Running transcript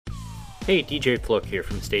Hey, DJ Flook here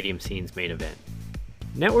from Stadium Scene's main event.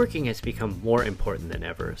 Networking has become more important than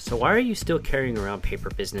ever, so why are you still carrying around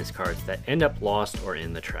paper business cards that end up lost or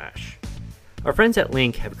in the trash? Our friends at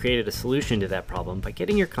Link have created a solution to that problem by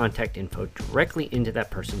getting your contact info directly into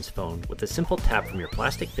that person's phone with a simple tap from your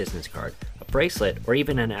plastic business card, a bracelet, or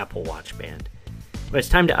even an Apple Watch band. When it's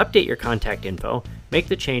time to update your contact info, make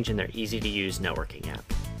the change in their easy-to-use networking app.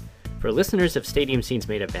 For listeners of Stadium Scene's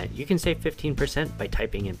main event, you can save 15% by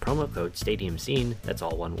typing in promo code STADIUMSCENE, that's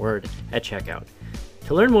all one word, at checkout.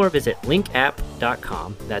 To learn more, visit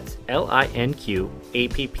linkapp.com, that's linqapp.com.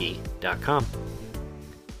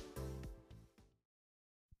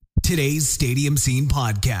 Today's Stadium Scene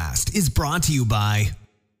podcast is brought to you by...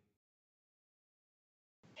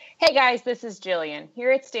 Hey guys, this is Jillian.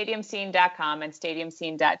 Here at StadiumScene.com and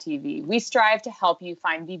StadiumScene.tv, we strive to help you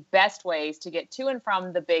find the best ways to get to and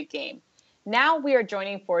from the big game. Now we are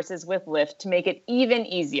joining forces with Lyft to make it even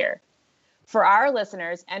easier. For our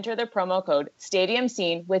listeners, enter the promo code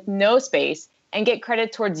StadiumScene with no space and get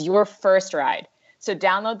credit towards your first ride. So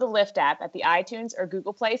download the Lyft app at the iTunes or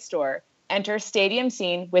Google Play Store, enter Stadium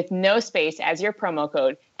Scene with no space as your promo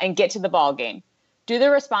code, and get to the ball game. Do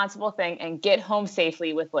the responsible thing and get home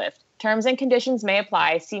safely with Lyft. Terms and conditions may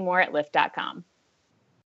apply. See more at Lyft.com.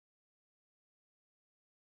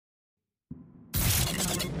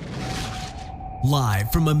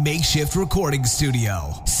 Live from a makeshift recording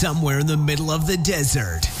studio somewhere in the middle of the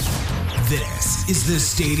desert, this is the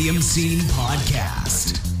Stadium Scene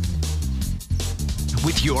Podcast.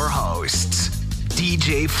 With your hosts,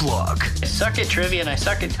 DJ Flook. I suck at trivia and I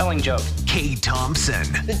suck at telling jokes. Kate Thompson.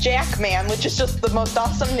 The Jack Man, which is just the most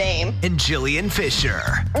awesome name. And Jillian Fisher.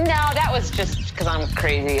 No, that was just because I'm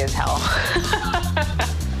crazy as hell.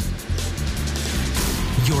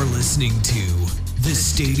 You're listening to the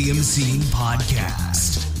Stadium Scene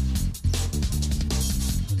Podcast.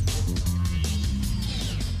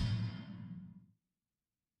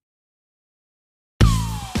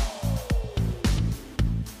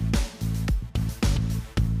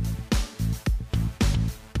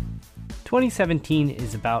 "2017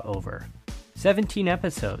 is about over. 17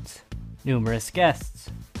 episodes, numerous guests,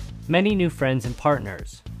 many new friends and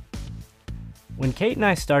partners. When Kate and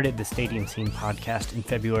I started the Stadium Scene podcast in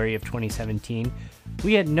February of 2017,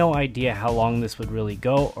 we had no idea how long this would really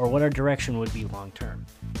go or what our direction would be long term.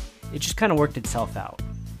 It just kind of worked itself out.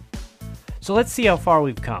 So let's see how far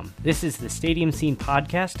we've come. This is the Stadium Scene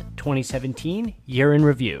podcast 2017 Year in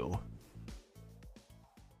Review.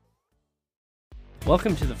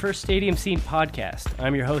 Welcome to the first Stadium Scene podcast.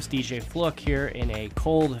 I'm your host, DJ Flook, here in a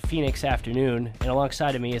cold Phoenix afternoon, and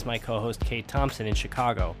alongside of me is my co-host, Kate Thompson in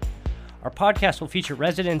Chicago. Our podcast will feature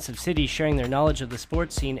residents of cities sharing their knowledge of the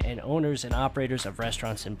sports scene and owners and operators of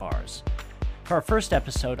restaurants and bars. For our first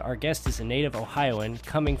episode, our guest is a native Ohioan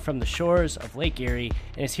coming from the shores of Lake Erie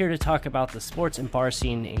and is here to talk about the sports and bar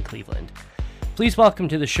scene in Cleveland. Please welcome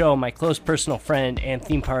to the show my close personal friend and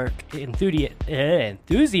theme park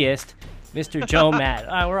enthusiast, Mr. Joe Matt.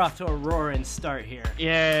 We're off to a roaring start here.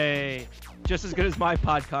 Yay! Just as good as my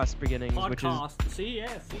podcast beginnings, which is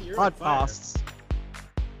you're podcasts.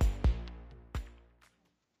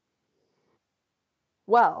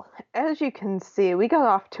 Well, as you can see, we got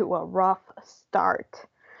off to a rough start.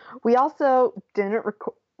 We also didn't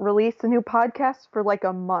release a new podcast for like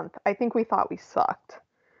a month. I think we thought we sucked.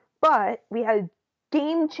 But we had a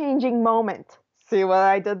game-changing moment. See what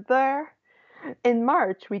I did there? In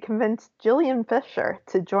March, we convinced Jillian Fisher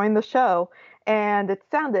to join the show, and it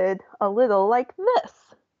sounded a little like this.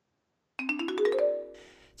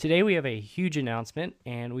 Today we have a huge announcement,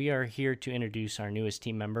 and we are here to introduce our newest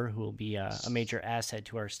team member who will be a major asset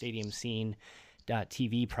to our Stadium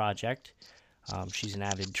Scene.tv project. She's an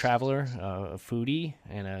avid traveler, a foodie,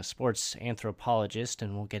 and a sports anthropologist,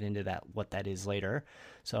 and we'll get into what that is later.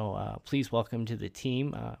 So please welcome to the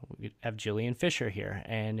team. We have Jillian Fisher here,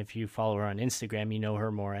 and if you follow her on Instagram, you know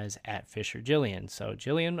her more as @FisherJillian. So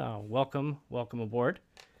Jillian, welcome aboard.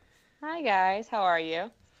 Hi guys, how are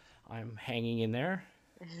you? I'm hanging in there.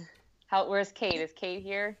 Where's Kate? Is Kate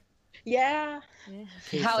here? Yeah.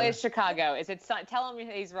 How is Chicago? Is it sun? Tell him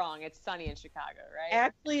he's wrong. It's sunny in Chicago, right?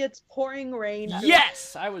 Actually, it's pouring rain.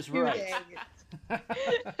 Yes, I was right.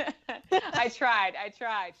 I tried,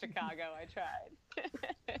 Chicago. I tried.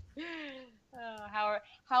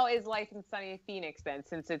 How is life in sunny Phoenix then?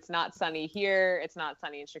 Since it's not sunny here, it's not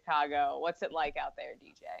sunny in Chicago. What's it like out there,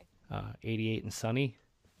 DJ? 88 and sunny.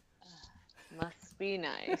 Must be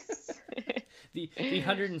nice. The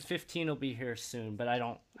 115 will be here soon, but I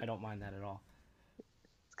don't mind that at all.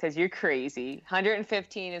 It's because you're crazy.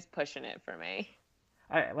 115 is pushing it for me.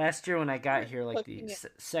 Last year when I got here, like the Cooking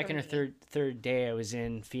it second or for me. third day I was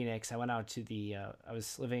in Phoenix, I went out to the I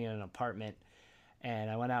was living in an apartment,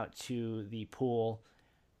 and I went out to the pool,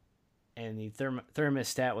 and the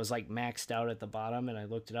thermostat was like maxed out at the bottom, and I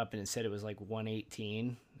looked it up and it said it was like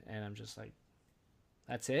 118, and I'm just like,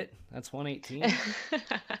 that's it? That's 118?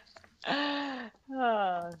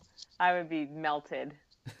 Oh, I would be melted.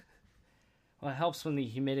 Well, it helps when the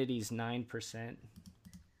humidity's 9%.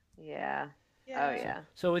 Yeah. Yeah. Oh yeah.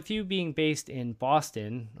 So with you being based in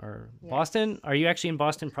Boston, Boston, are you actually in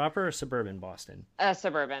Boston proper or suburban Boston?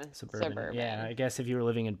 Suburban. Yeah, I guess if you were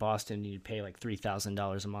living in Boston, you'd pay like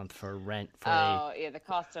 $3,000 a month for rent for Oh yeah, the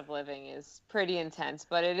cost of living is pretty intense,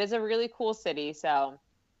 but it is a really cool city. So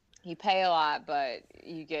you pay a lot, but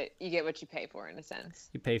you get what you pay for in a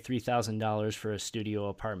sense. you pay $3,000 for a studio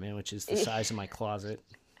apartment, which is the size of my closet.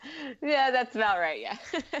 Yeah, that's about right. Yeah,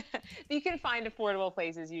 you can find affordable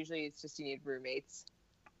places. Usually, it's just you need roommates,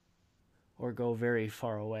 Or go very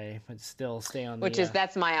far away, but still stay on the. which is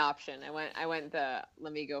that's my option. I went the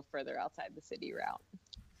let me go further outside the city route.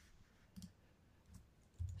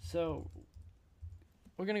 So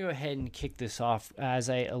we're going to go ahead and kick this off. As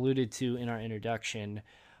I alluded to in our introduction,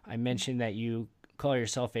 I mentioned that you call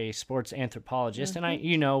yourself a sports anthropologist, and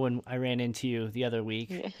when I ran into you the other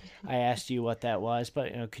week, I asked you what that was,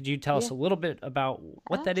 but could you tell us a little bit about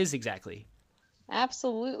what that is exactly?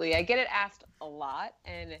 Absolutely. I get it asked a lot.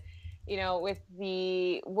 And, with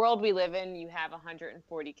the world we live in, you have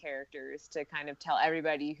 140 characters to kind of tell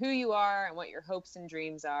everybody who you are and what your hopes and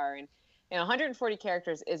dreams are. And, 140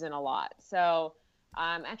 characters isn't a lot. So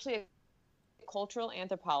I'm actually a cultural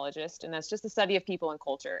anthropologist, and that's just the study of people and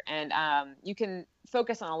culture. And you can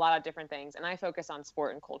focus on a lot of different things. And I focus on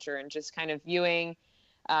sport and culture and just kind of viewing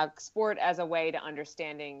sport as a way to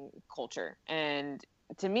understanding culture. And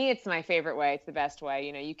to me, it's my favorite way. It's the best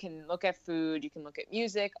way. You can look at food, you can look at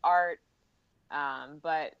music, art,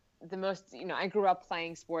 but the most, I grew up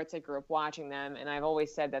playing sports. I grew up watching them. And I've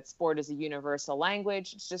always said that sport is a universal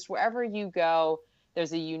language. It's just wherever you go,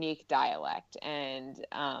 there's a unique dialect. And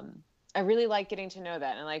I really like getting to know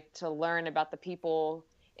that. And I like to learn about the people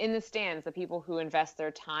in the stands, the people who invest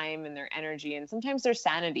their time and their energy and sometimes their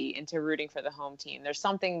sanity into rooting for the home team. There's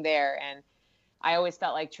something there. And I always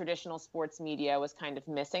felt like traditional sports media was kind of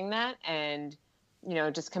missing that. And,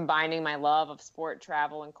 just combining my love of sport,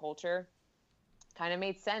 travel, and culture kind of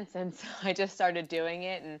made sense. And so I just started doing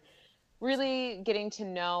it and really getting to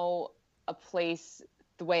know a place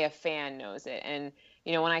the way a fan knows it. And,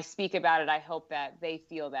 when I speak about it, I hope that they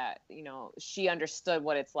feel that, she understood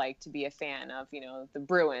what it's like to be a fan of, the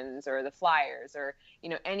Bruins or the Flyers or,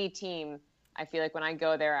 any team. I feel like when I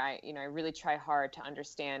go there, I really try hard to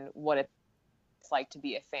understand what it's like to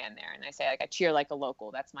be a fan there. And I say, like, I cheer like a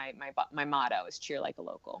local. That's my motto is cheer like a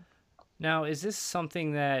local. Now, is this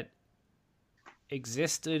something that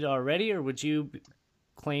existed already, or would you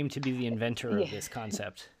claim to be the inventor of this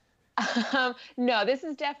concept? No, this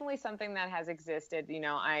is definitely something that has existed.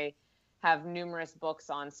 I have numerous books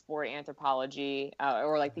on sport anthropology,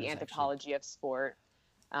 or like the anthropology of sport.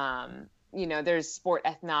 There's sport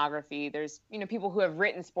ethnography. There's, people who have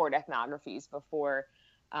written sport ethnographies before.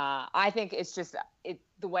 I think it's just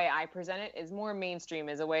the way I present it is more mainstream,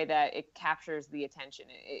 is a way that it captures the attention.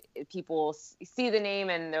 People see the name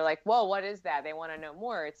and they're like, whoa, what is that? They want to know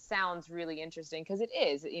more. It sounds really interesting because it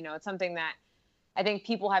is. It's something that I think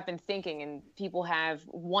people have been thinking and people have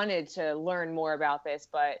wanted to learn more about this,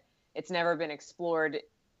 but it's never been explored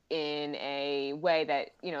in a way that,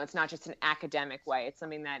 it's not just an academic way. It's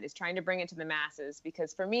something that is trying to bring it to the masses,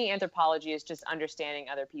 because for me, anthropology is just understanding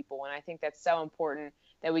other people. And I think that's so important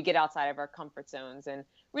that we get outside of our comfort zones and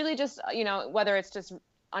really just, whether it's just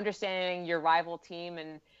understanding your rival team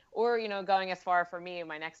or going as far, for me,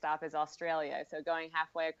 my next stop is Australia. So going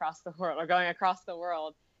halfway across the world or going across the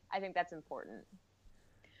world, I think that's important.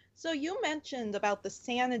 So you mentioned about the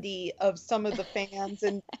sanity of some of the fans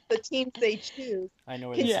and the teams they choose. I know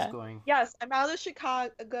where this is going. Yes, I'm out of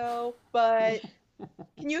Chicago, but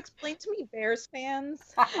can you explain to me Bears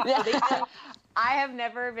fans? I have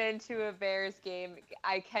never been to a Bears game.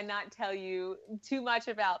 I cannot tell you too much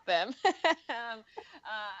about them.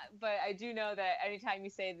 But I do know that anytime you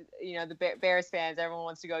say, the Bears fans, everyone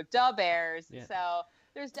wants to go, "Duh, Bears." Yeah. So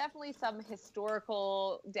there's definitely some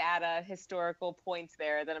historical data, historical points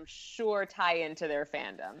there that I'm sure tie into their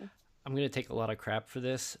fandom. I'm going to take a lot of crap for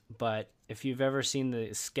this, but if you've ever seen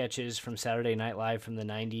the sketches from Saturday Night Live from the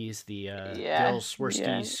 90s, the Bill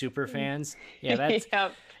Swirsky super fans, that's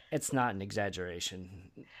it's not an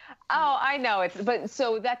exaggeration. Oh, I know but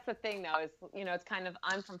so that's the thing though, is, it's kind of,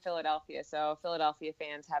 I'm from Philadelphia, so Philadelphia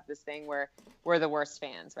fans have this thing where we're the worst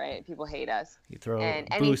fans, right? People hate us. You throw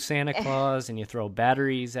boo Santa Claus and you throw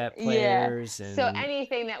batteries at players. Yeah. And... So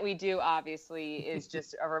anything that we do obviously is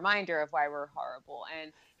just a reminder of why we're horrible.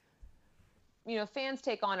 And fans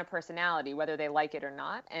take on a personality whether they like it or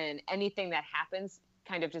not, and anything that happens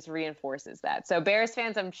kind of just reinforces that. So Bears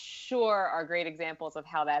fans, I'm sure, are great examples of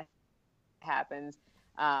how that happens.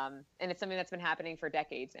 And it's something that's been happening for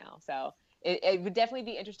decades now. So it would definitely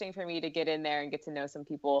be interesting for me to get in there and get to know some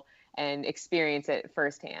people and experience it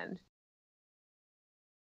firsthand.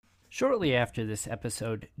 Shortly after this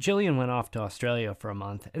episode, Jillian went off to Australia for a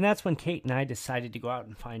month, and that's when Kate and I decided to go out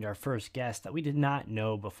and find our first guest that we did not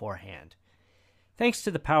know beforehand. Thanks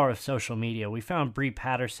to the power of social media, we found Bree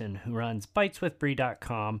Patterson, who runs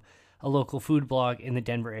biteswithbree.com, a local food blog in the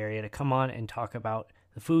Denver area, to come on and talk about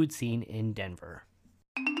the food scene in Denver.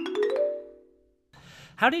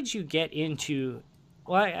 How did you get into,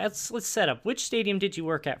 let's set up, which stadium did you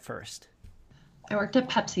work at first? I worked at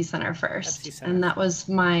Pepsi Center first, Pepsi Center. And that was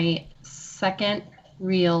my second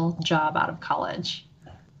real job out of college.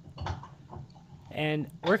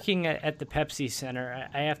 And working at the Pepsi Center,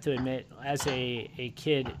 I have to admit, as a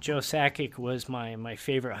kid, Joe Sakic was my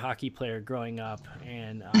favorite hockey player growing up.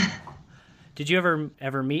 And did you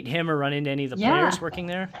ever meet him or run into any of the players working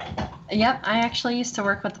there? Yep, I actually used to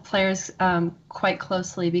work with the players quite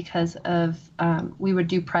closely because of we would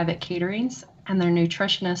do private caterings, and their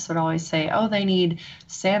nutritionists would always say, oh, they need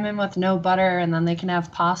salmon with no butter, and then they can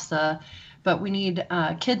have pasta. But we need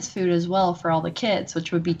kids' food as well for all the kids,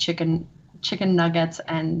 which would be chicken nuggets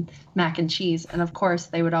and mac and cheese. And of course,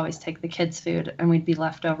 they would always take the kids' food, and we'd be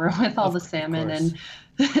left over with all the salmon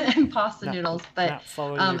and pasta noodles. But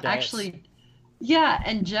actually, yeah,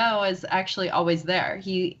 and Joe is actually always there.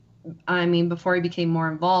 Before he became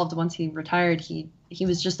more involved, once he retired, he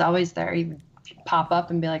was just always there. He would pop up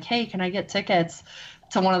and be like, hey, can I get tickets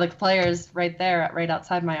to one of the players right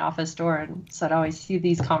outside my office door? And so I'd always see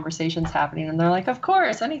these conversations happening, and they're like, of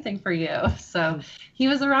course, anything for you. So he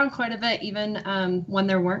was around quite a bit. Even when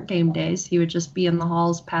there weren't game days, he would just be in the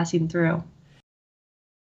halls passing through.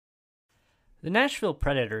 The Nashville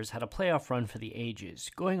Predators had a playoff run for the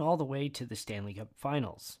ages, going all the way to the Stanley Cup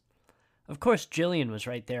Finals. Of course, Jillian was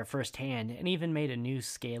right there firsthand and even made a new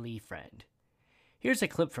scaly friend. Here's a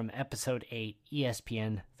clip from Episode 8,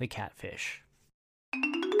 ESPN The Catfish.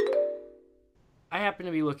 I happened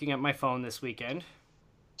to be looking at my phone this weekend,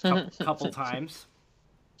 couple times,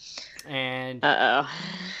 and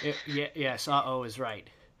yes, is right.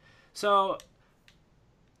 So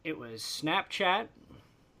it was Snapchat,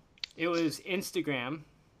 it was Instagram,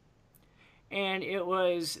 and it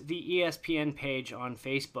was the ESPN page on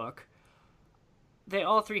Facebook. They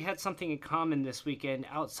all three had something in common this weekend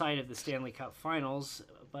outside of the Stanley Cup Finals,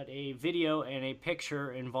 but a video and a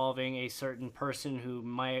picture involving a certain person who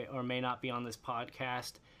might or may not be on this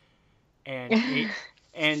podcast, and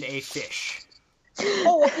a fish.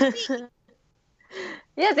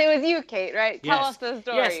 Yes, it was you, Kate, right? Yes. Tell us the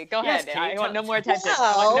story. Yes. Go Yes, ahead. Kate, I want no more attention.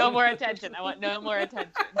 Wow. I want no more attention. I want no more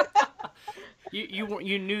attention.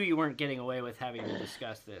 You knew you weren't getting away with having to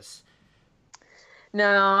discuss this. No,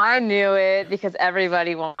 I knew it because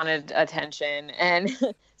everybody wanted attention. And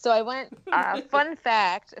so I went, fun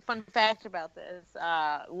fact about this,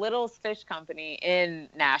 Little's Fish Company in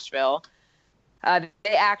Nashville,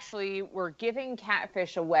 they actually were giving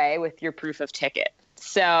catfish away with your proof of ticket.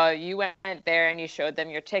 So you went there and you showed them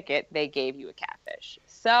your ticket, they gave you a catfish.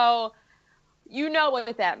 So you know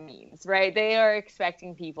what that means, right? They are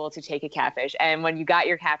expecting people to take a catfish. And when you got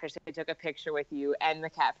your catfish, they took a picture with you and the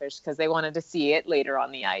catfish because they wanted to see it later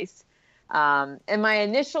on the ice. And my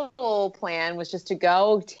initial plan was just to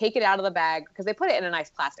go take it out of the bag because they put it in a nice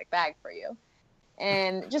plastic bag for you.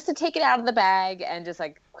 And just to take it out of the bag and just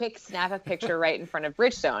like quick snap a picture right in front of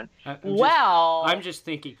Bridgestone. I'm just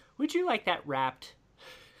thinking, would you like that wrapped?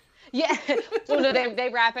 Yeah, well, no, they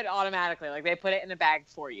wrap it automatically. Like they put it in a bag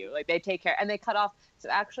for you. Like they take care and they cut off. So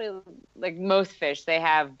actually, like most fish, they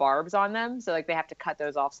have barbs on them. So like they have to cut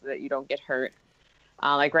those off so that you don't get hurt,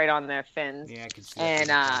 like right on their fins. Yeah, I can see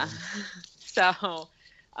that.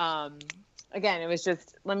 And again, it was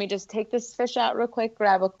just let me just take this fish out real quick,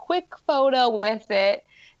 grab a quick photo with it,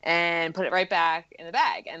 and put it right back in the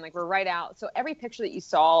bag. And like we're right out. So every picture that you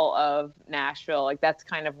saw of Nashville, like that's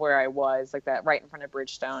kind of where I was, like that right in front of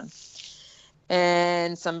Bridgestone.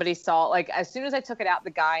 And somebody saw, like as soon as I took it out, the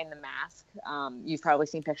guy in the mask, you've probably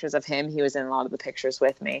seen pictures of him. He was in a lot of the pictures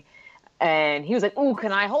with me. And he was like, "Ooh,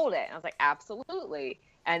 can I hold it?" And I was like, "Absolutely."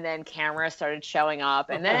 and then cameras started showing up,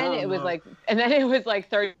 and then it was like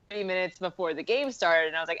 30 minutes before the game started,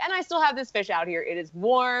 and I was like, and I still have this fish out here. It is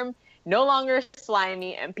warm, no longer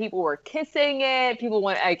slimy, and people were kissing it. People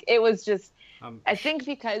went like, it was just, I think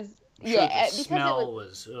because the smell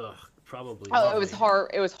was probably. Oh, lovely. it was horrible.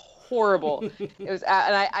 It was horrible. It was,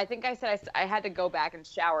 and I think I said I had to go back and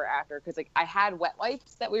shower after, because like I had wet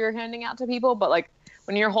wipes that we were handing out to people, but like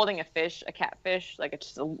when you're holding a catfish, like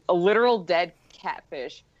it's just a literal dead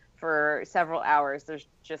catfish for several hours, there's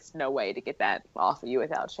just no way to get that off of you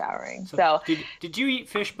without showering. So did you eat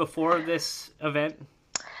fish before this event?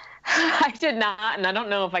 I did not, and I don't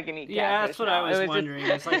know if I can eat catfish. Yeah, that's what now. I was wondering.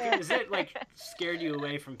 It's like, is it like scared you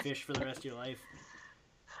away from fish for the rest of your life?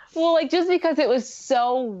 Well, like just because it was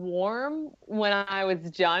so warm when I was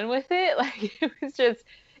done with it, like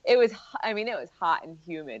it was hot and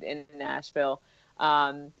humid in Nashville.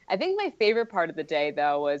 I think my favorite part of the day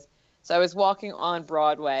though was, so I was walking on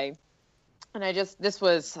Broadway, and this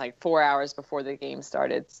was like 4 hours before the game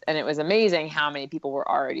started, and it was amazing how many people were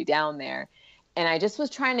already down there. And I just was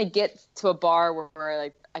trying to get to a bar where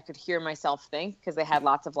like I could hear myself think, because they had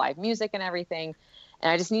lots of live music and everything.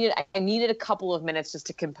 And I needed a couple of minutes just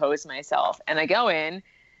to compose myself. And I go in,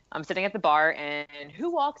 I'm sitting at the bar, and who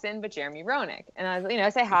walks in but Jeremy Roenick? And I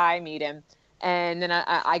say hi, meet him. And then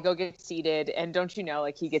I go get seated, and don't you know,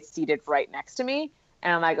 like he gets seated right next to me.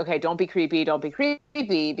 And I'm like, okay, don't be creepy,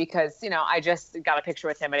 because, I just got a picture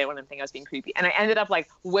with him. I didn't want him to think I was being creepy. And I ended up like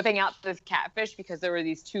whipping out this catfish, because there were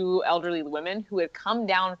these two elderly women who had come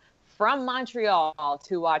down from Montreal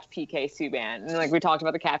to watch PK Subban. And like we talked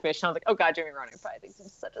about the catfish, and I was like, oh God, Jeremy Roenick probably thinks I'm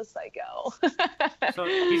such a psycho. So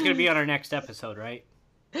he's going to be on our next episode, right?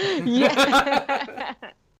 Yeah.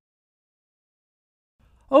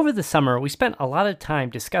 Over the summer, we spent a lot of time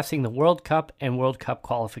discussing the World Cup and World Cup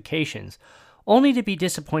qualifications, only to be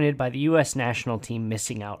disappointed by the U.S. national team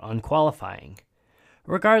missing out on qualifying.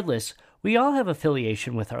 Regardless, we all have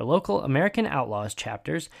affiliation with our local American Outlaws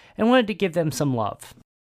chapters and wanted to give them some love.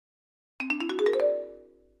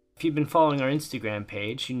 If you've been following our Instagram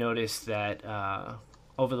page, you noticed that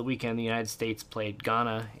over the weekend the United States played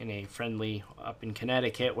Ghana in a friendly up in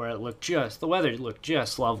Connecticut, where the weather looked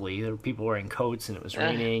just lovely. There were people wearing coats, and it was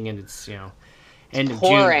raining, and it's, end of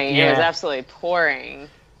pouring. June. Yeah. It was absolutely pouring.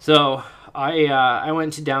 So I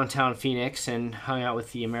went to downtown Phoenix and hung out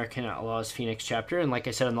with the American Outlaws Phoenix chapter. And like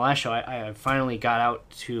I said on the last show, I finally got out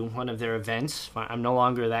to one of their events. I'm no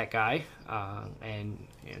longer that guy. And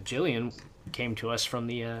Jillian came to us from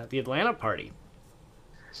the Atlanta party.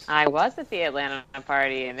 I was at the Atlanta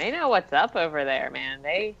party, and they know what's up over there, man.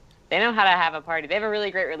 They know how to have a party. They have a really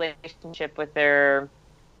great relationship with their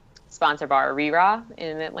sponsor bar, Rira,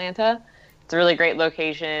 in Atlanta. It's a really great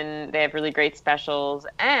location. They have really great specials,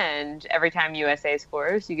 and every time USA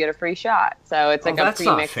scores, you get a free shot. So it's like a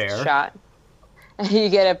pre-mixed shot. You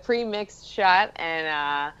get a pre-mixed shot,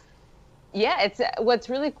 and it's what's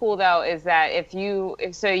really cool though is that if you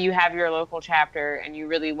have your local chapter and you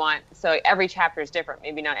really want, so every chapter is different.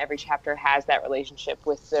 Maybe not every chapter has that relationship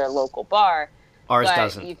with their local bar. Ours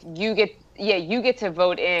doesn't. If you get to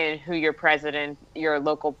vote in who your president, your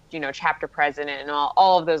local, chapter president, and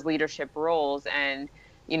all of those leadership roles, and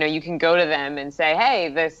you can go to them and say,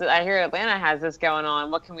 hey, I hear Atlanta has this going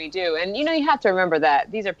on. What can we do? And you have to remember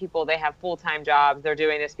that these are people, they have full-time jobs. They're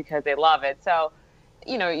doing this because they love it. So,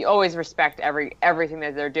 you always respect everything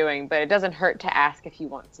that they're doing, but it doesn't hurt to ask if you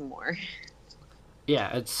want some more.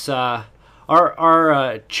 Yeah, it's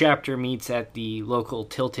our chapter meets at the local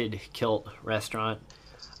Tilted Kilt restaurant.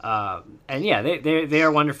 And yeah, they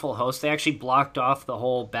are wonderful hosts. They actually blocked off the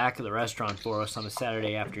whole back of the restaurant for us on a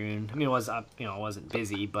Saturday afternoon. I mean, it wasn't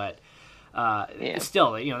busy, but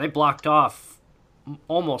still, they blocked off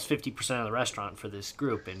almost 50% of the restaurant for this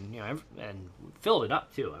group, and and filled it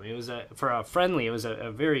up too. I mean, it was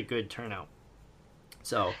a very good turnout.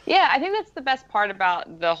 So yeah, I think that's the best part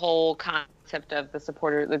about the whole concept of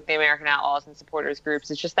the American Outlaws and supporters groups.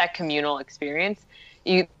 It's just that communal experience.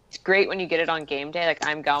 It's great when you get it on game day. Like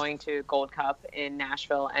I'm going to Gold Cup in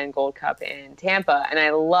Nashville and Gold Cup in Tampa, and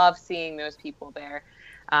I love seeing those people there.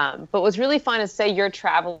 But what's really fun is, say you're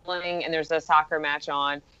traveling and there's a soccer match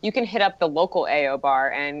on, you can hit up the local AO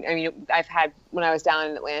bar. And I mean, when I was down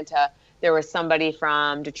in Atlanta, there was somebody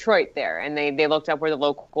from Detroit there, and they looked up where the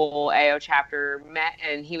local AO chapter met,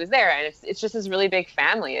 and he was there. And it's just this really big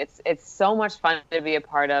family. It's so much fun to be a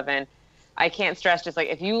part of. And I can't stress, just like,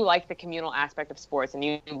 if you like the communal aspect of sports and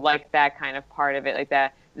you like that kind of part of it, like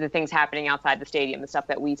the things happening outside the stadium, the stuff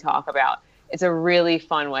that we talk about, it's a really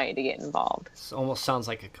fun way to get involved. It almost sounds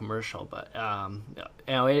like a commercial, but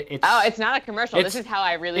it's it's not a commercial. This is how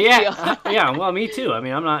I really feel. Yeah, well, me too. I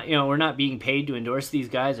mean, I'm not, we're not being paid to endorse these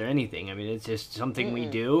guys or anything. I mean, it's just something we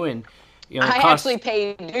do, and I actually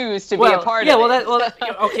pay dues to be a part of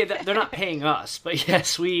it. Okay, they're not paying us, but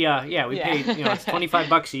yes, we pay. It's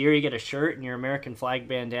 $25 a year. You get a shirt and your American flag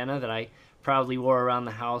bandana that I proudly wore around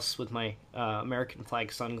the house with my American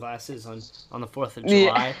flag sunglasses on the 4th of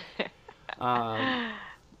July.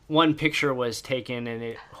 One picture was taken, and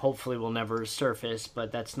it hopefully will never surface,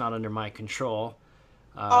 but that's not under my control.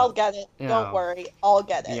 I'll get it. Don't worry. I'll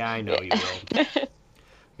get it. Yeah, I know you will.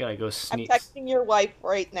 Gotta go sneak. I'm texting your wife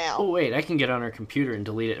right now. Oh, wait, I can get on her computer and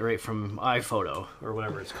delete it right from iPhoto, or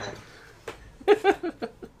whatever it's called.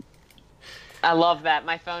 I love that.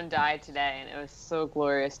 My phone died today, and it was so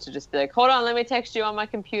glorious to just be like, hold on, let me text you on my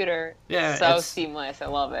computer. Yeah, so seamless. I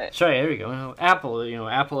love it. Sorry, there we go.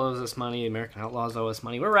 Apple owes us money. American Outlaws owe us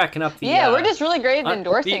money. We're racking up the... we're just really great at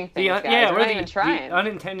endorsing things, guys. We're not even trying. The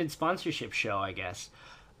unintended sponsorship show, I guess.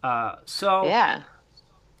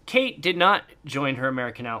 Kate did not join her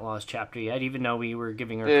American Outlaws chapter yet, even though we were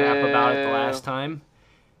giving her crap about it the last time.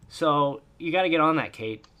 So, you got to get on that,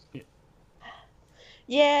 Kate.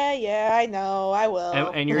 Yeah, I know. I will.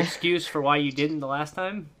 And your excuse for why you didn't the last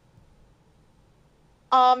time?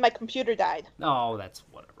 My computer died. Oh, that's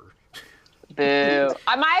whatever. Boo.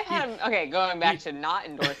 I might have had, going back to not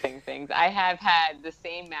endorsing things, I have had the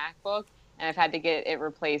same MacBook, and I've had to get it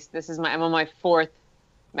replaced. I'm on my 4th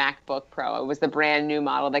MacBook Pro. It was the brand new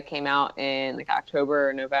model that came out in October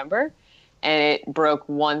or November, and it broke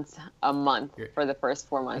once a month for the first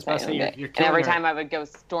 4 months I owned it. And every time I would go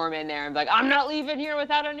storm in there and be like, I'm not leaving here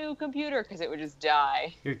without a new computer, because it would just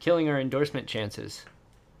die. You're killing our endorsement chances.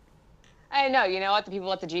 I know. You know what? The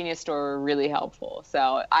people at the Genius Store were really helpful.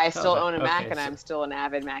 So I still own a Mac, and I'm still an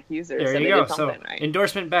avid Mac user. There so you they go. did something right.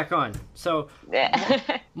 Endorsement back on. So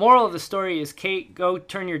moral of the story is, Kate, go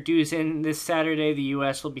turn your dues in. This Saturday, the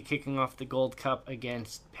U.S. will be kicking off the Gold Cup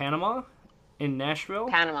against Panama in Nashville.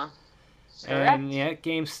 Panama. And that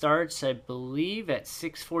game starts, I believe, at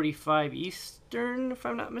 6:45 Eastern, if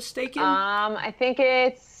I'm not mistaken. I think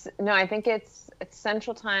it's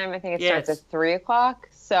Central Time. I think it starts at 3 o'clock.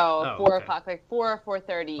 So 4 o'clock, like 4 or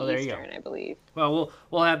 4:30 Eastern, I believe. Well,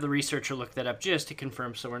 we'll have the researcher look that up just to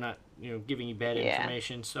confirm, so we're not giving you bad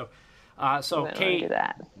information. So Kate,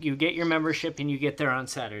 you get your membership and you get there on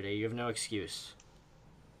Saturday. You have no excuse.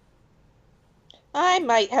 I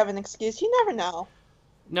might have an excuse. You never know.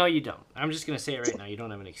 No, you don't. I'm just going to say it right now. You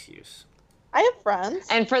don't have an excuse. I have friends.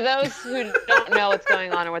 And for those who don't know what's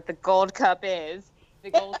going on or what the Gold Cup is,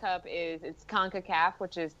 the Gold Cup it's CONCACAF,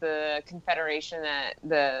 which is the confederation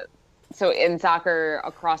so in soccer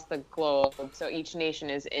across the globe, so each nation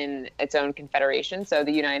is in its own confederation. So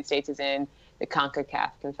the United States is in the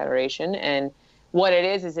CONCACAF confederation. And what it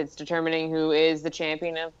is it's determining who is the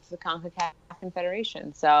champion of the CONCACAF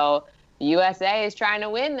confederation. So the USA is trying to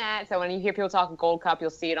win that. So when you hear people talking Gold Cup,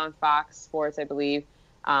 you'll see it on Fox Sports, I believe.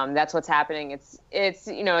 That's what's happening.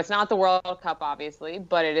 It's not the World Cup, obviously,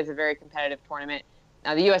 but it is a very competitive tournament.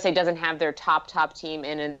 Now, the USA doesn't have their top team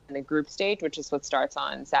in the group stage, which is what starts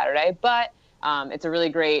on Saturday. But it's a really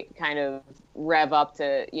great kind of rev up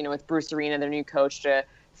to, with Bruce Arena, their new coach, to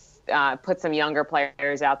put some younger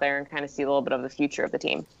players out there and kind of see a little bit of the future of the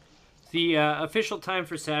team. The official time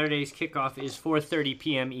for Saturday's kickoff is 4:30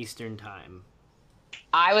 p.m. Eastern Time.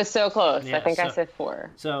 I was so close. Yeah, I think I said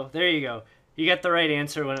 4. So there you go. You got the right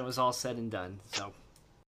answer when it was all said and done. So.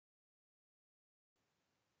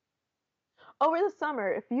 Over the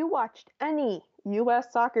summer, if you watched any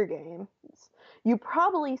U.S. soccer games, you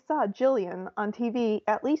probably saw Jillian on TV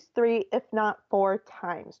at least 3, if not 4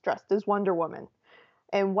 times, dressed as Wonder Woman.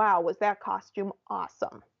 And wow, was that costume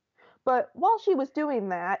awesome. But while she was doing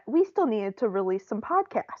that, we still needed to release some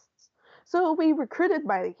podcasts. So we recruited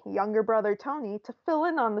my younger brother Tony to fill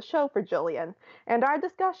in on the show for Jillian, and our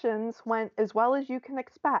discussions went as well as you can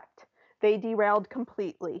expect. They derailed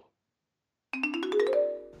completely.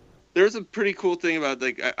 There's a pretty cool thing about,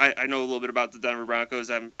 I know a little bit about the Denver Broncos.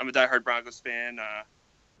 I'm a diehard Broncos fan.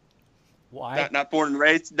 Why? Not born and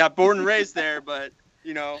raised there, but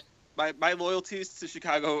my loyalties to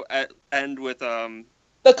Chicago end with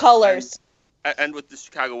the colors. End with the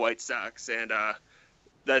Chicago White Sox, and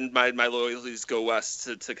then my loyalties go west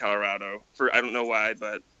to Colorado. I don't know why,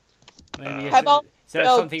 but does that have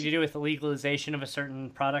something to do with the legalization of a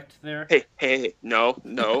certain product there? Hey, no.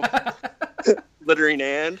 Littering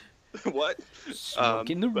and what?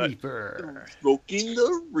 Smoking the Reaper. Smoking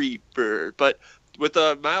the Reaper. But with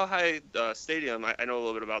the Mile High Stadium, I know a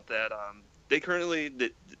little bit about that. They currently,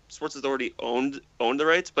 the Sports Authority owned the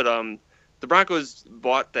rights, but the Broncos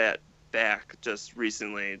bought that back just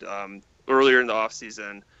recently. Earlier in the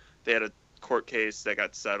offseason, they had a court case that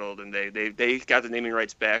got settled, and they got the naming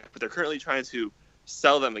rights back, but they're currently trying to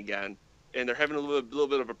sell them again, and they're having a little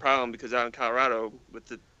bit of a problem because out in Colorado,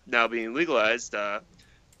 with it now being legalized,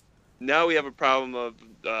 now we have a problem of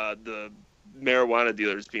the marijuana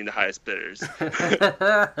dealers being the highest bidders.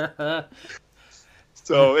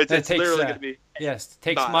 So it's literally going to be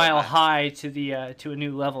takes Mile High to a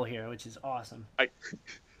new level here, which is awesome.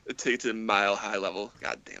 Take it to the Mile High level.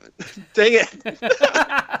 God damn it! Dang it!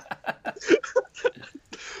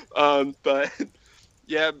 But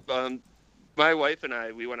yeah, my wife and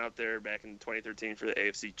I, we went out there back in 2013 for the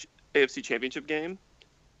AFC Championship game,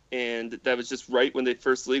 and that was just right when they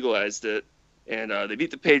first legalized it, and they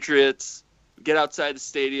beat the Patriots. We get outside the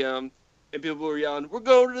stadium, and people were yelling, "We're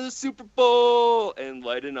going to the Super Bowl!" and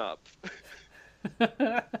lighting up.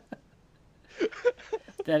 That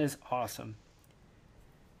is awesome.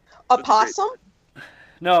 A possum?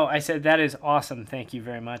 No, I said that is awesome. Thank you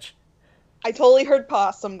very much. I totally heard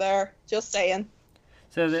possum there. Just saying.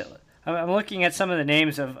 So I'm looking at some of the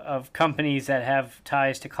names of companies that have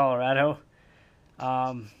ties to Colorado.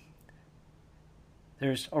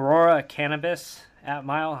 There's Aurora Cannabis at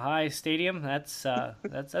Mile High Stadium. That's got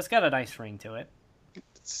a nice ring to it.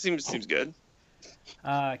 Seems good.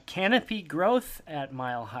 Canopy Growth at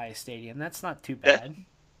Mile High Stadium. That's not too bad.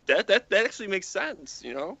 That actually makes sense,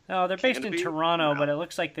 you know. Oh, they're based in Toronto, but it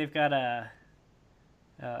looks like they've got a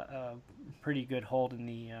pretty good hold in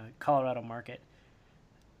the Colorado market.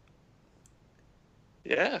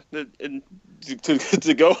 Yeah, and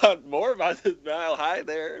to go on more about the Mile High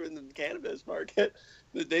there in the cannabis market,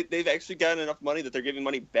 they've actually gotten enough money that they're giving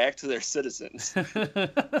money back to their citizens.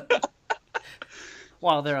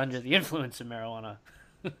 While they're under the influence of marijuana.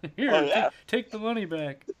 Here, take the money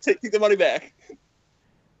back. Take the money back.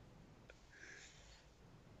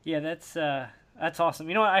 Yeah, that's awesome.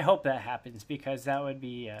 You know what? I hope that happens because that would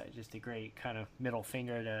be just a great kind of middle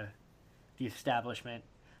finger to the establishment.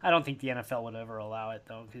 I don't think the NFL would ever allow it,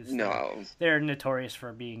 though, because they're notorious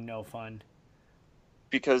for being no fun.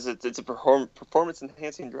 Because it's a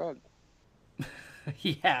performance-enhancing drug.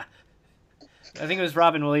 Yeah. I think it was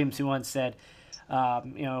Robin Williams who once said,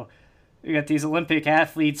 you got these Olympic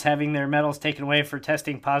athletes having their medals taken away for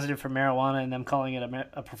testing positive for marijuana and them calling it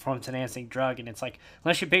a performance-enhancing drug. And it's like,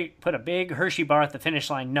 unless you put a big Hershey bar at the finish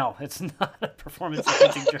line, no, it's not a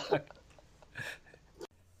performance-enhancing drug.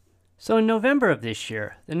 So in November of this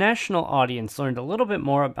year, the national audience learned a little bit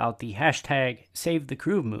more about the hashtag Save the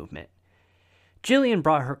Crew movement. Jillian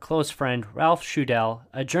brought her close friend Ralph Shudell,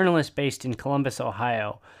 a journalist based in Columbus,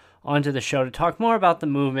 Ohio, onto the show to talk more about the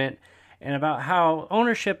movement and about how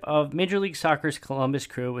ownership of Major League Soccer's Columbus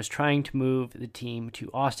Crew was trying to move the team to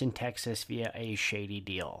Austin, Texas via a shady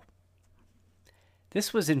deal.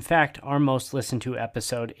 This was in fact our most listened to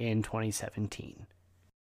episode in 2017.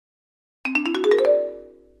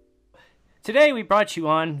 Today we brought you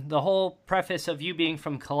on the whole preface of you being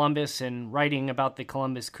from Columbus and writing about the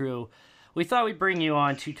Columbus Crew. We thought we'd bring you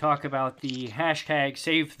on to talk about the hashtag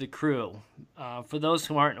Save the Crew. For those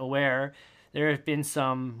who aren't aware, there have been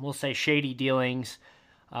some, we'll say, shady dealings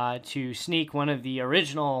to sneak one of the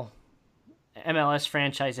original MLS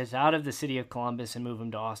franchises out of the city of Columbus and move them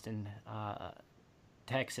to Austin,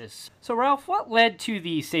 Texas. So Ralph, what led to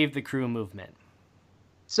the Save the Crew movement?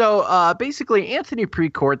 So basically, Anthony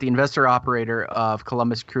Precourt, the investor operator of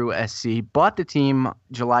Columbus Crew SC, bought the team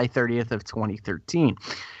July 30th of 2013.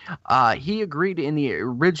 He agreed in the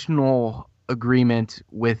original agreement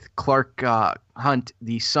with Clark Hunt,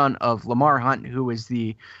 the son of Lamar Hunt, who is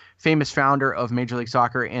the famous founder of Major League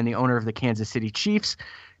Soccer and the owner of the Kansas City Chiefs,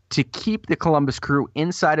 to keep the Columbus Crew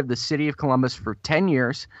inside of the city of Columbus for 10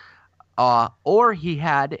 years, or he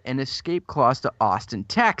had an escape clause to Austin,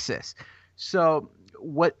 Texas. So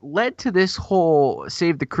what led to this whole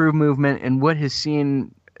Save the Crew movement and what has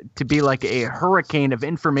seen to be like a hurricane of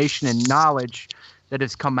information and knowledge that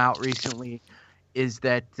has come out recently is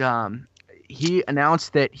that he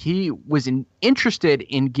announced that he was interested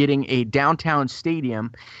in getting a downtown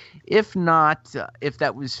stadium. If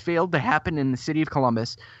that was failed to happen in the city of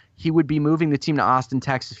Columbus, he would be moving the team to Austin,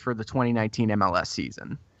 Texas for the 2019 MLS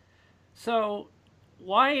season. So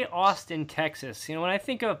why Austin, Texas? You know, when I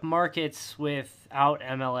think of markets without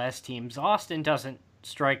MLS teams, Austin doesn't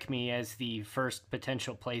strike me as the first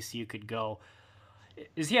potential place you could go.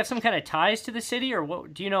 Does he have some kind of ties to the city, or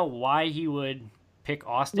what? Do you know why he would pick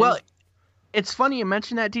Austin? Well, it's funny you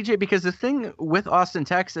mention that, DJ, because the thing with Austin,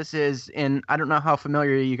 Texas is, and I don't know how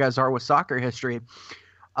familiar you guys are with soccer history,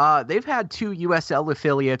 they've had two USL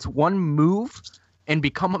affiliates, one move and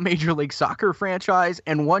become a Major League Soccer franchise,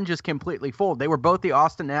 and one just completely fold. They were both the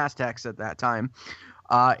Austin Aztecs at that time.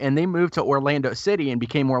 And they moved to Orlando City and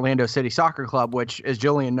became Orlando City Soccer Club, which, as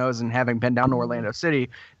Jillian knows, and having been down to Orlando City,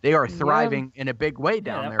 they are thriving in a big way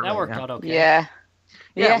down there. That worked out okay. Yeah.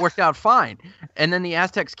 Yeah, it worked out fine. And then the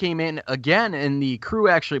Aztecs came in again, and the Crew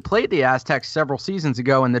actually played the Aztecs several seasons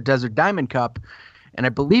ago in the Desert Diamond Cup. And I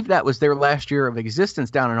believe that was their last year of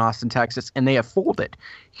existence down in Austin, Texas, and they have folded.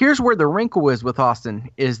 Here's where the wrinkle is with Austin,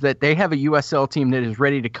 is that they have a USL team that is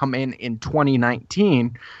ready to come in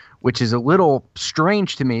 2019, which is a little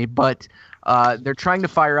strange to me, but they're trying to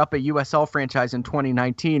fire up a USL franchise in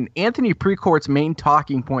 2019. Anthony Precourt's main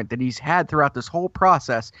talking point that he's had throughout this whole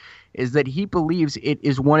process is that he believes it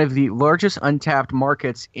is one of the largest untapped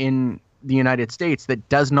markets in the United States that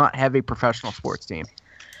does not have a professional sports team.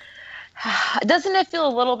 Doesn't it feel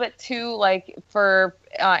a little bit too like for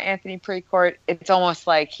Anthony Precourt, it's almost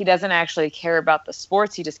like he doesn't actually care about the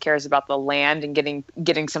sports. He just cares about the land and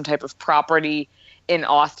getting some type of property in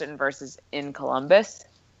Austin versus in Columbus?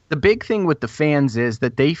 The big thing with the fans is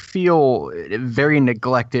that they feel very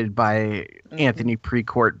neglected by Anthony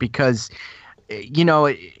Precourt because, you know,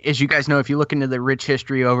 as you guys know, if you look into the rich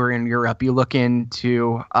history over in Europe, you look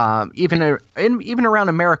into even around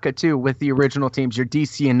America too, with the original teams, your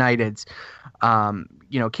DC Uniteds,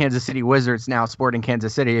 you know, Kansas City Wizards, now Sporting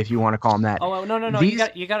Kansas City, if you want to call them that. Oh no! You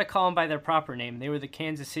got to call them by their proper name. They were the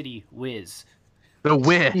Kansas City Wiz. The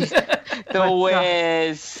Wiz. The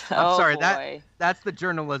Wiz. I'm sorry, boy. that's the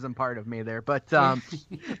journalism part of me there. But,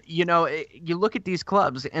 you know, you look at these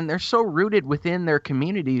clubs, and they're so rooted within their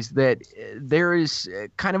communities that there is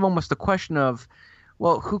kind of almost a question of,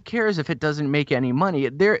 well, who cares if it doesn't make any money?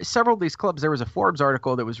 Several of these clubs, there was a Forbes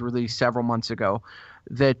article that was released several months ago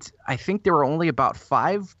that I think there were only about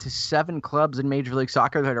 5 to 7 clubs in Major League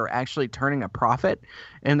Soccer that are actually turning a profit,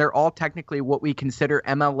 and they're all technically what we consider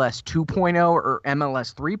MLS 2.0 or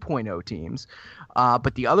MLS 3.0 teams.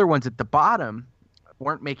 But the other ones at the bottom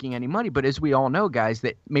weren't making any money. But as we all know, guys,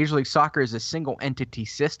 that Major League Soccer is a single entity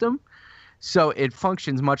system. So it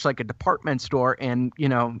functions much like a department store, and, you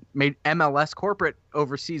know, MLS corporate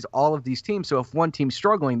oversees all of these teams. So if one team's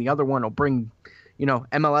struggling, the other one will bring, you know,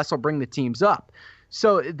 MLS will bring the teams up.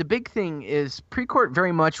 So the big thing is Precourt,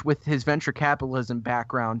 very much with his venture capitalism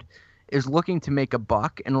background, is looking to make a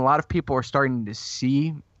buck, and a lot of people are starting to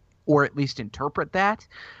see or at least interpret that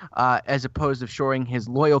as opposed to showing his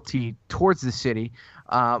loyalty towards the city.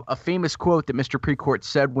 A famous quote that Mr. Precourt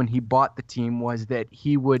said when he bought the team was that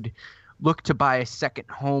he would look to buy a second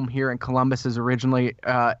home here in Columbus, as originally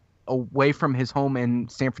away from his home in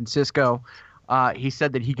San Francisco. He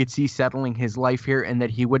said that he could see settling his life here and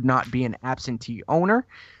that he would not be an absentee owner.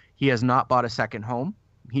 He has not bought a second home.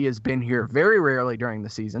 He has been here very rarely during the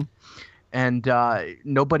season, and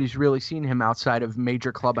nobody's really seen him outside of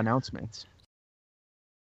major club announcements.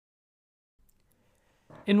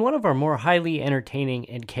 In one of our more highly entertaining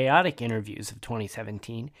and chaotic interviews of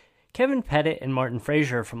 2017, Kevin Pettit and Martin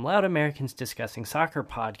Fraser from Loud Americans Discussing Soccer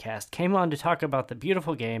podcast came on to talk about the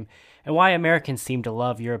beautiful game and why Americans seem to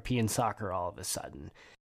love European soccer all of a sudden.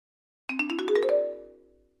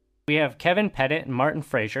 We have Kevin Pettit and Martin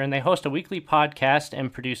Fraser, and they host a weekly podcast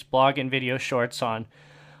and produce blog and video shorts on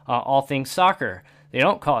all things soccer. They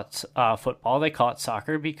don't call it football, they call it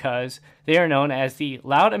soccer because they are known as the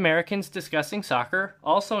Loud Americans Discussing Soccer,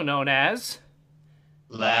 also known as...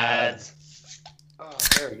 Lads. Oh,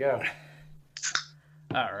 there we go.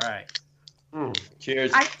 All right.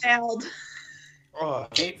 Cheers. I failed. Oh,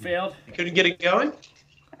 Kate failed. you couldn't get it going?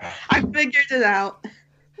 I figured it out.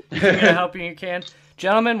 You're helping you can.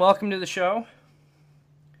 Gentlemen, welcome to the show.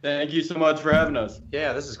 Thank you so much for having us.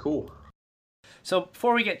 Yeah, this is cool. So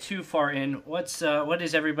before we get too far in, what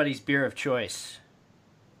is everybody's beer of choice?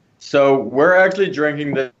 So we're actually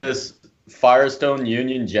drinking this Firestone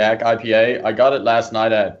Union Jack IPA. I got it last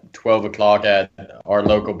night at 12 o'clock at our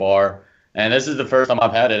local bar, and this is the first time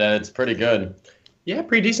I've had it, and it's pretty good. Yeah,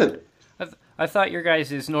 pretty decent. I thought your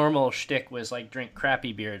guys' normal shtick was like drink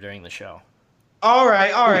crappy beer during the show. All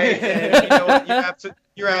right. And, you know what?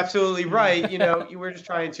 You're absolutely right. You know, we're just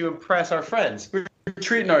trying to impress our friends. We're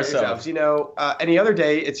treating ourselves. You know, any other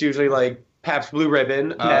day, it's usually like Pabst Blue Ribbon,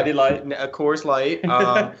 Natty Light, Coors Light.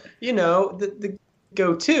 You know, the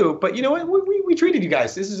go-to. But you know what? We treated you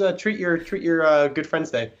guys. This is a treat your good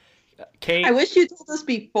friends day. Kate, I wish you told us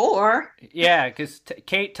before. Yeah, because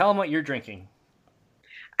Kate, tell them what you're drinking.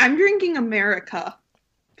 I'm drinking America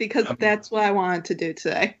because that's what I wanted to do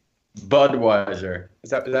today. Budweiser. Is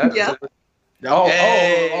that? Yeah. Oh,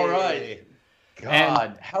 Hey. all right.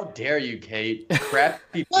 God, how dare you, Kate?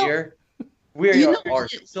 Crappy beer. We are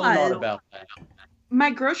still not about that. my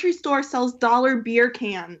grocery store sells dollar beer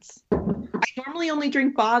cans. I normally only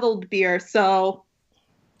drink bottled beer, so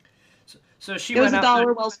she it was went a out.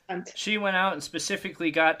 dollar well spent. She went out and specifically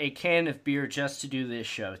got a can of beer just to do this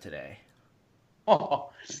show today. Oh,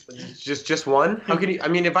 just one? How can you? I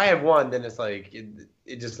mean, if I have one, then it's like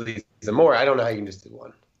it just leaves some more. I don't know how you can just do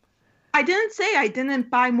one. I didn't say I didn't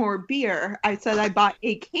buy more beer. I said I bought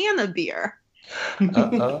a can of beer.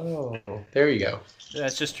 Oh, there you go.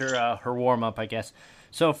 That's just her warm up, I guess.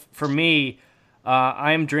 So for me,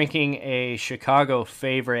 I'm drinking a Chicago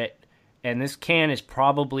favorite, and this can is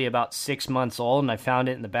probably about 6 months old, and I found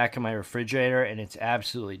it in the back of my refrigerator, and it's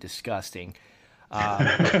absolutely disgusting.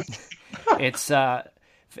 It's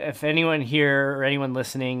if anyone here or anyone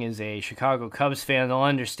listening is a Chicago Cubs fan, they'll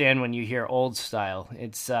understand when you hear Old Style.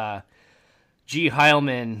 It's G.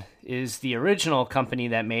 Heilman is the original company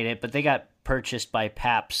that made it, but they got purchased by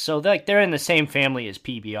Pabst. So they're in the same family as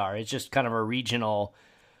PBR. It's just kind of a regional.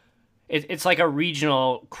 It's like a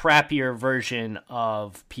regional, crappier version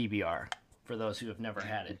of PBR for those who have never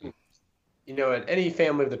had it. You know, any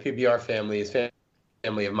family of the PBR family is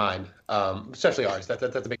family of mine, especially ours. That's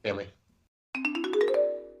a big family.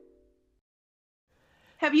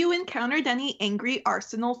 Have you encountered any angry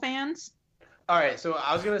Arsenal fans? All right, so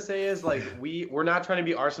I was gonna say is like we're not trying to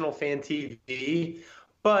be Arsenal fan TV,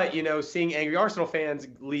 but you know, seeing angry Arsenal fans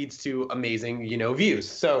leads to amazing views.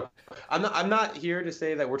 So I'm not here to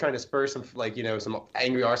say that we're trying to spur some some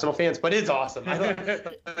angry Arsenal fans, but it's awesome.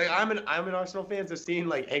 I'm an Arsenal fan, so seeing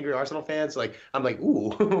like angry Arsenal fans, I'm like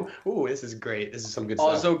ooh, this is great. This is some good stuff.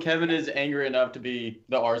 Also, Kevin is angry enough to be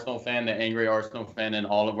the angry Arsenal fan in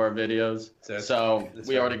all of our videos. So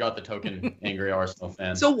we already got the token angry Arsenal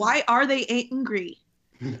fan. So why are they angry?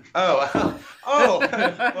 Well,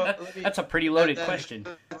 that's a pretty loaded question.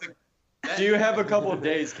 Do you have a couple of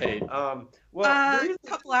days, Kate? A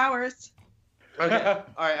couple hours. Okay.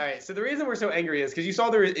 All right. So the reason we're so angry is because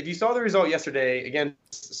if you saw the result yesterday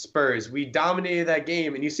against Spurs, we dominated that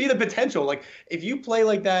game, and you see the potential. Like if you play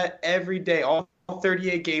like that every day, all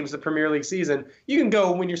 38 games of the Premier League season, you can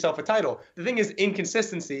go win yourself a title. The thing is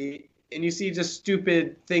inconsistency, and you see just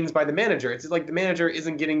stupid things by the manager. It's like the manager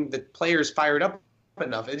isn't getting the players fired up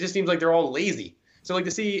enough. It just seems like they're all lazy. So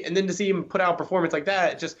to see him put out a performance like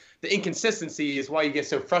that, just the inconsistency is why you get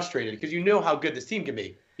so frustrated because you know how good this team can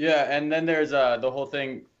be. Yeah, and then there's the whole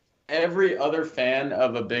thing. Every other fan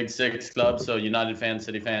of a big six club, so United fans,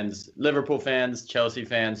 City fans, Liverpool fans, Chelsea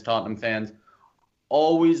fans, Tottenham fans,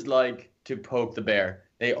 always like to poke the bear.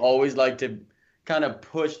 They always like to kind of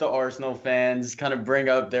push the Arsenal fans, kind of bring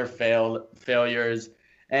up their failures.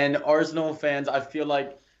 And Arsenal fans, I feel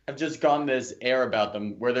like, have just gotten this air about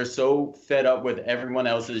them where they're so fed up with everyone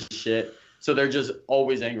else's shit. So they're just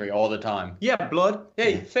always angry all the time. Yeah, blood.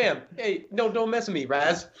 Hey, fam. Hey, no, don't mess with me,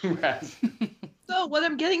 Raz. Raz. So what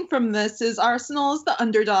I'm getting from this is Arsenal is the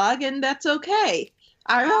underdog, and that's okay.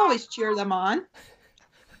 I always cheer them on.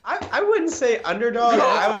 I wouldn't say underdog.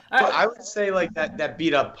 I would say like that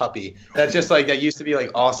beat up puppy. That's just like that used to be like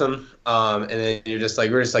awesome. And then you're just like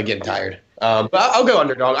we're just like getting tired. But I'll go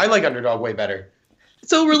underdog. I like underdog way better.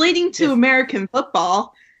 So relating to American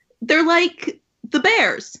football, they're like the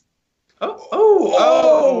Bears.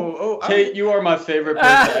 Oh! Kate, you are my favorite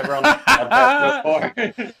person ever on the podcast before.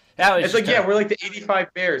 It's like, we're like the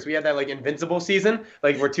 85 Bears. We had that like invincible season,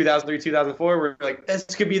 like we're 2003, 2004. We're like, this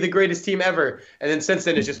could be the greatest team ever. And then since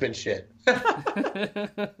then, it's just been shit.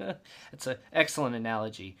 It's an excellent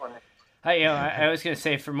analogy. I was going to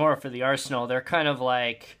say for the Arsenal, they're kind of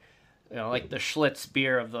like, like the Schlitz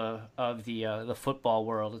beer of the football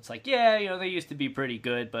world. It's like, they used to be pretty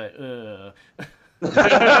good, but I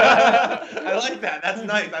like that. That's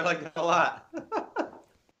nice. I like that a lot.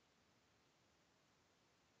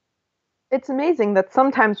 It's amazing that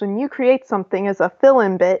sometimes when you create something as a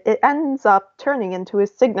fill-in bit, it ends up turning into a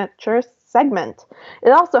signature segment.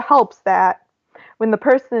 It also helps that when the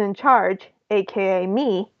person in charge, aka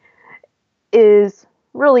me, is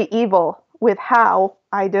really evil with how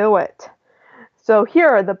I do it. So here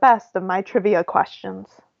are the best of my trivia questions.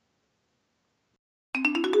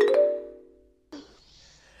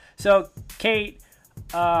 So, Kate,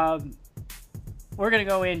 we're going to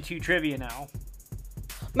go into trivia now.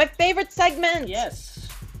 My favorite segment. Yes.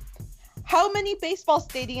 How many baseball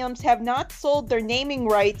stadiums have not sold their naming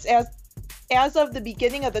rights as of the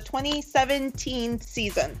beginning of the 2017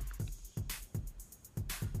 season?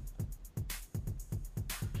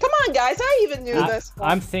 Come on, guys. I even knew this one.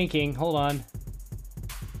 I'm thinking. Hold on.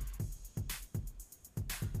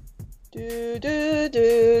 Do, do,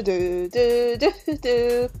 do, do, do, do,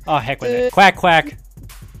 do. Oh, heck with it. Quack, quack.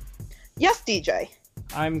 Yes, DJ.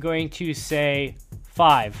 I'm going to say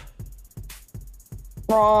 5.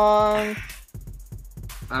 Wrong.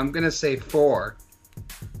 I'm going to say 4.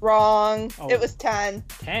 Wrong. Oh. It was 10.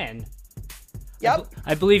 10? Yep.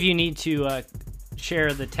 I believe you need to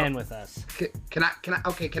share the 10 with us. Can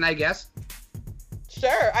I guess?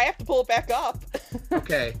 Sure. I have to pull it back up.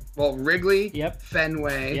 Okay. Well, Wrigley, Yep.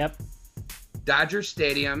 Fenway, Yep. Dodger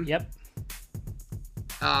Stadium. Yep.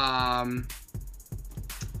 Fenway,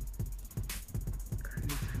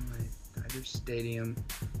 Dodger Stadium.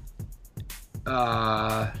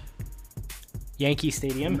 Yankee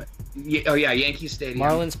Stadium. Yankee Stadium.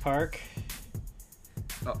 Marlins Park.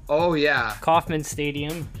 Oh yeah. Kauffman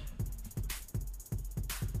Stadium.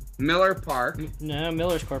 Miller Park. No,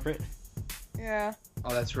 Miller's corporate. Yeah.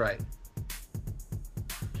 Oh, that's right.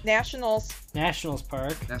 Nationals. Nationals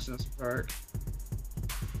Park. Nationals Park.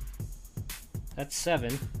 That's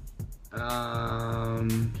 7.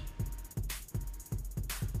 Man.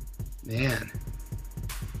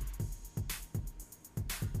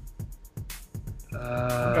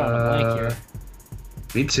 I'm drawing a blank here.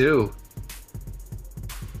 Me too.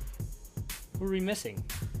 Who are we missing?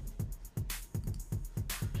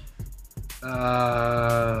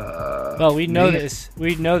 Well, we'd know this.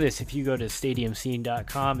 We'd know this if you go to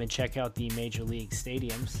StadiumScene.com and check out the Major League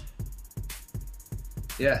stadiums.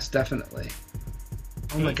 Yes, definitely.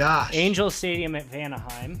 Oh my gosh. Angel Stadium at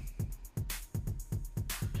Anaheim.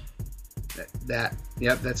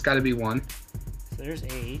 Yep, that's got to be 1. So there's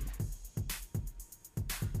 8.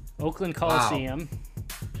 Oakland Coliseum. Wow.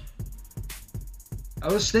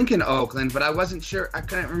 I was thinking Oakland, but I wasn't sure. I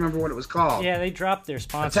couldn't remember what it was called. Yeah, they dropped their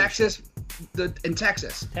sponsorship. In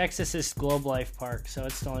Texas. Texas is Globe Life Park, so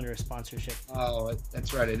it's still under a sponsorship. Oh,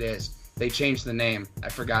 that's right, it is. They changed the name. I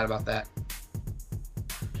forgot about that.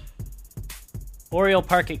 Oriole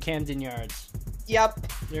Park at Camden Yards. Yep.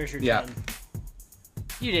 There's your 10.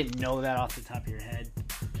 You didn't know that off the top of your head.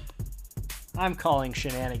 I'm calling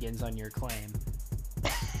shenanigans on your claim.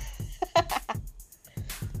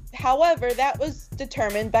 However, that was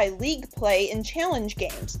determined by league play and challenge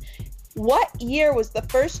games. What year was the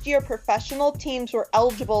first year professional teams were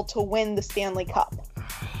eligible to win the Stanley Cup?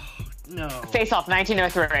 No. Face Off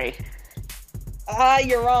 1903.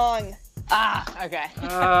 You're wrong. Okay.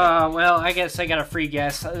 Well, I guess I got a free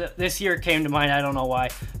guess. This year came to mind. I don't know why.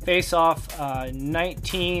 Face Off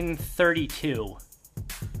 1932.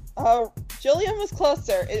 Jillian was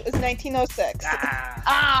closer. It was 1906.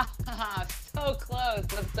 So close,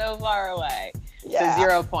 but so far away. Yeah. So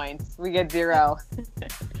 0 points. We get 0.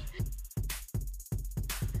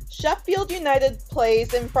 Sheffield United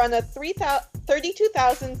plays in front of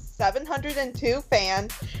 32,702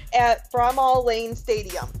 fans at Bramall Lane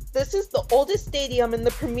Stadium. This is the oldest stadium in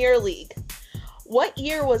the Premier League. What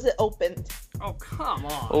year was it opened? Oh, come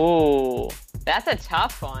on. Oh, that's a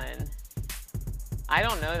tough one. I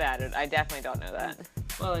don't know that. I definitely don't know that.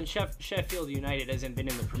 Well, and Sheffield United hasn't been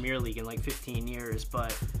in the Premier League in like 15 years,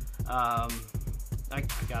 but I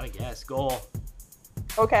gotta guess. Goal.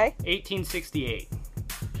 Okay. 1868.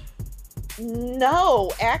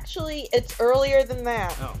 No, actually, it's earlier than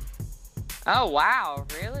that. Oh, wow.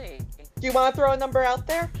 Really? Do you want to throw a number out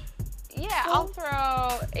there? Yeah, I'll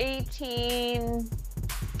throw 18.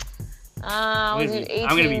 I'm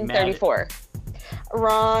gonna be mad. 1834.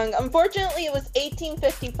 Wrong. Unfortunately, it was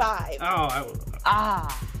 1855.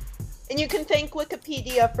 And you can thank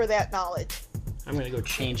Wikipedia for that knowledge. I'm gonna go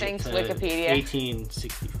change Thanks, it to Wikipedia.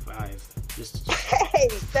 1865. Hey,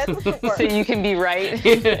 that doesn't work. So you can be right.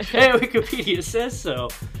 Hey, Wikipedia says so.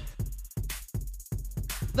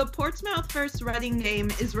 The Portsmouth vs. Reading game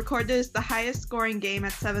is recorded as the highest scoring game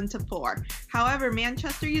at 7-4. However,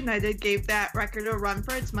 Manchester United gave that record a run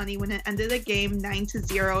for its money when it ended a game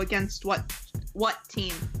 9-0 against what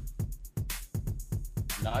team?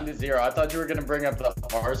 9-0. I thought you were gonna bring up the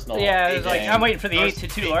Arsenal. Yeah, it was like I'm waiting for the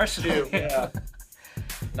 8-2 Arsenal. Yeah.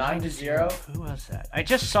 9-0. Who was that? I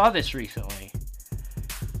just saw this recently.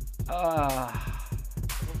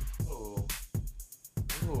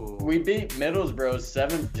 We beat Middlesbrough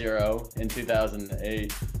 7-0 in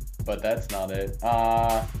 2008, but that's not it.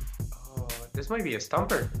 This might be a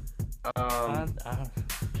stumper.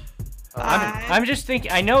 I'm just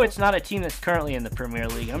thinking. I know it's not a team that's currently in the Premier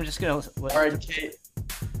League. I'm just gonna. All right, Kate.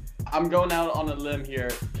 I'm going out on a limb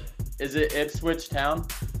here. Is it Ipswich Town?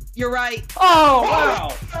 You're right. Oh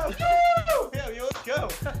wow! Yeah, let's go.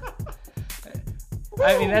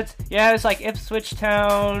 I mean it's like Ipswich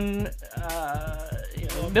Town,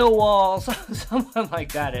 Millwall, someone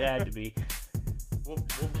like that. It had to be.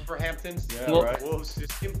 Wolverhampton. Yeah, right. Wolves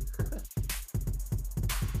system.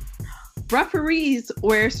 Referees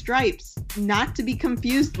wear stripes, not to be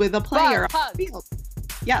confused with a player on the field.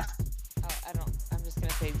 Yes. I'm just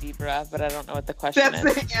gonna say zebra, but I don't know what the question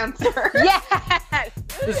That's is. the answer. Yes!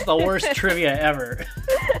 This is the worst trivia ever.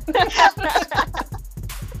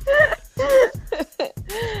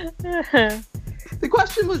 The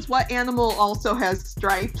question was, what animal also has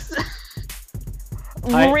stripes?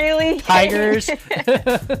 Really? Tigers.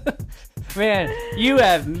 Man, you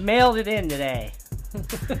have mailed it in today.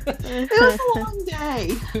 It was a long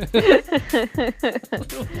day.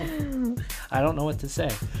 I don't know what to say.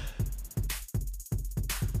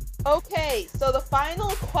 Okay, so the final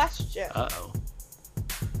question. Uh-oh.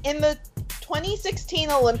 In the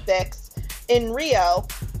 2016 Olympics in Rio,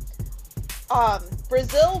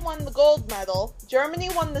 Brazil won the gold medal, Germany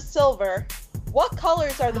won the silver. What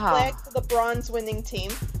colors are the flags of the bronze winning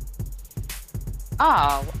team?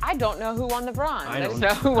 Oh, I don't know who won the bronze. I don't- know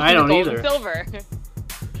who won I don't the gold either. and silver.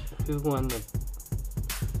 Who won the...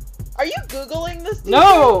 Are you Googling this?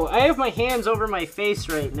 No! I have my hands over my face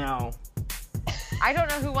right now. I don't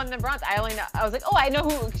know who won the bronze. I only know. I was like, oh, I know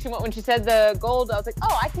who she won when she said the gold. I was like,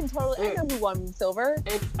 oh, I know who won silver.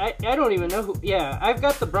 I don't even know who... Yeah, I've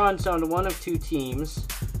got the bronze down to one of two teams.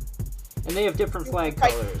 And they have different flag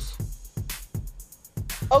colors.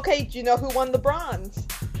 Okay, do you know who won the bronze?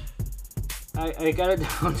 I got it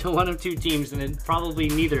down to one of two teams, and it's probably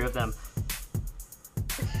neither of them.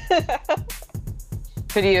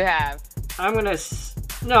 Who do you have? I'm gonna...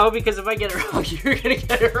 No, because if I get it wrong, you're gonna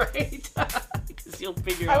get it right. Because you'll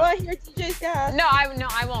figure I out. want to hear TJ's guess. No,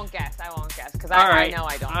 I won't guess. I won't guess because All I right. know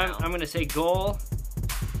I don't know. I'm gonna say goal,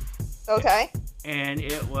 Okay. and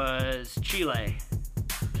it was Chile.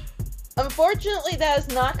 Unfortunately, that is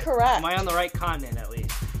not correct. Am I on the right continent at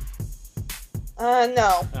least?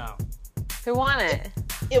 No. Oh. Who won it?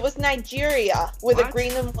 It was Nigeria with a What?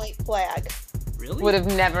 green and white flag. Really? Would have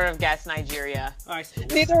never have guessed Nigeria.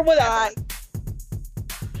 Neither would I.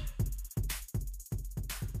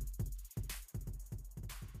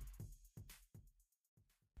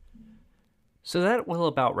 So that will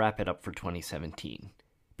about wrap it up for 2017.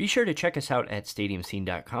 Be sure to check us out at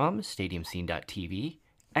stadiumscene.com, stadiumscene.tv,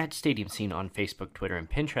 at Stadium Scene on Facebook, Twitter, and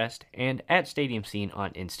Pinterest, and at Stadium Scene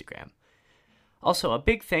on Instagram. Also, a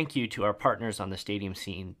big thank you to our partners on the Stadium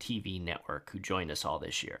Scene TV network who joined us all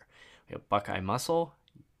this year. We have Buckeye Muscle,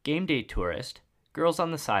 Game Day Tourist, Girls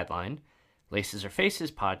on the Sideline, Laces or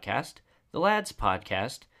Faces Podcast, The Lads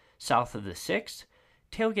Podcast, South of the Six,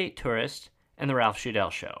 Tailgate Tourist, and The Ralph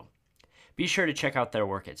Shadell Show. Be sure to check out their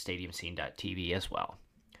work at stadiumscene.tv as well.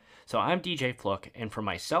 So I'm DJ Flook, and for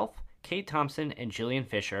myself, Kate Thompson, and Jillian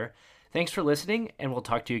Fisher, thanks for listening, and we'll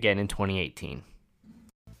talk to you again in 2018.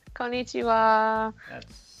 Konnichiwa.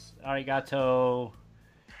 That's arigato.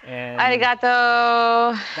 And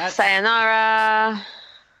Arigato. Sayonara.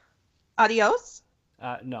 Adios?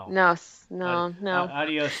 No. No.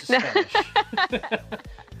 Adios is Spanish.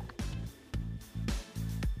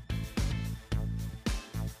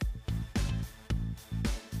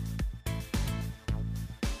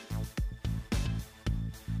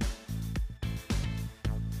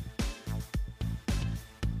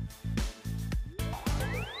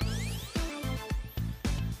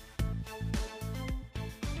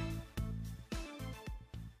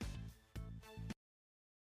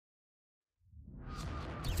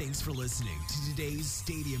 Thanks for listening to today's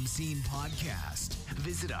Stadium Scene podcast.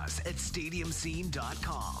 Visit us at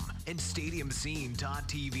stadiumscene.com and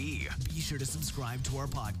stadiumscene.tv. Be sure to subscribe to our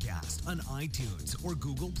podcast on iTunes or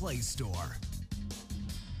Google Play Store.